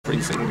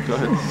pleasing. Go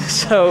ahead.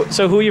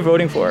 So who are you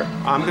voting for?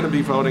 I'm going to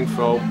be voting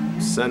for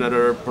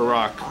Senator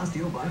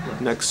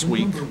Barack next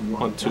week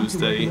on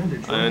Tuesday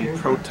and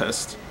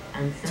protest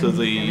to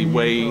the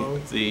way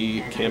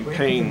the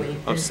campaign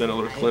of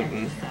Senator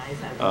Clinton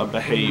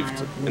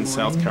behaved in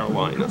South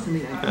Carolina.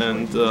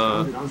 And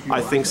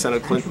I think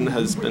Senator Clinton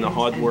has been a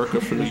hard worker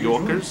for New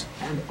Yorkers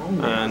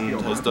and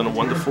has done a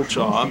wonderful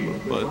job,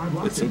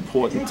 but it's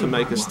important to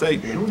make a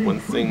statement when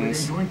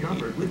things,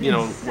 you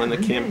know, when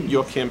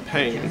your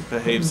campaign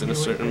behaves in a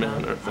certain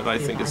manner that I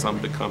think is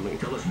unbecoming.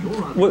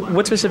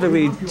 What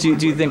specifically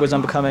do you think was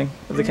unbecoming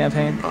of the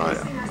campaign?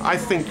 I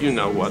think you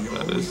know what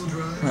that is.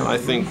 I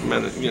think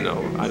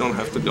I don't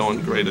have to go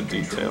into greater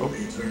detail,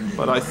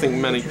 but I think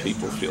many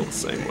people feel the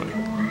same way.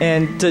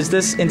 And does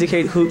this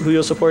indicate who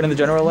you'll support in the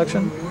general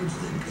election?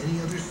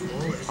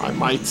 I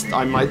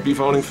might be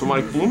voting for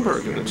Mike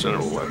Bloomberg in the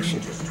general election.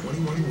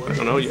 I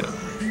don't know yet.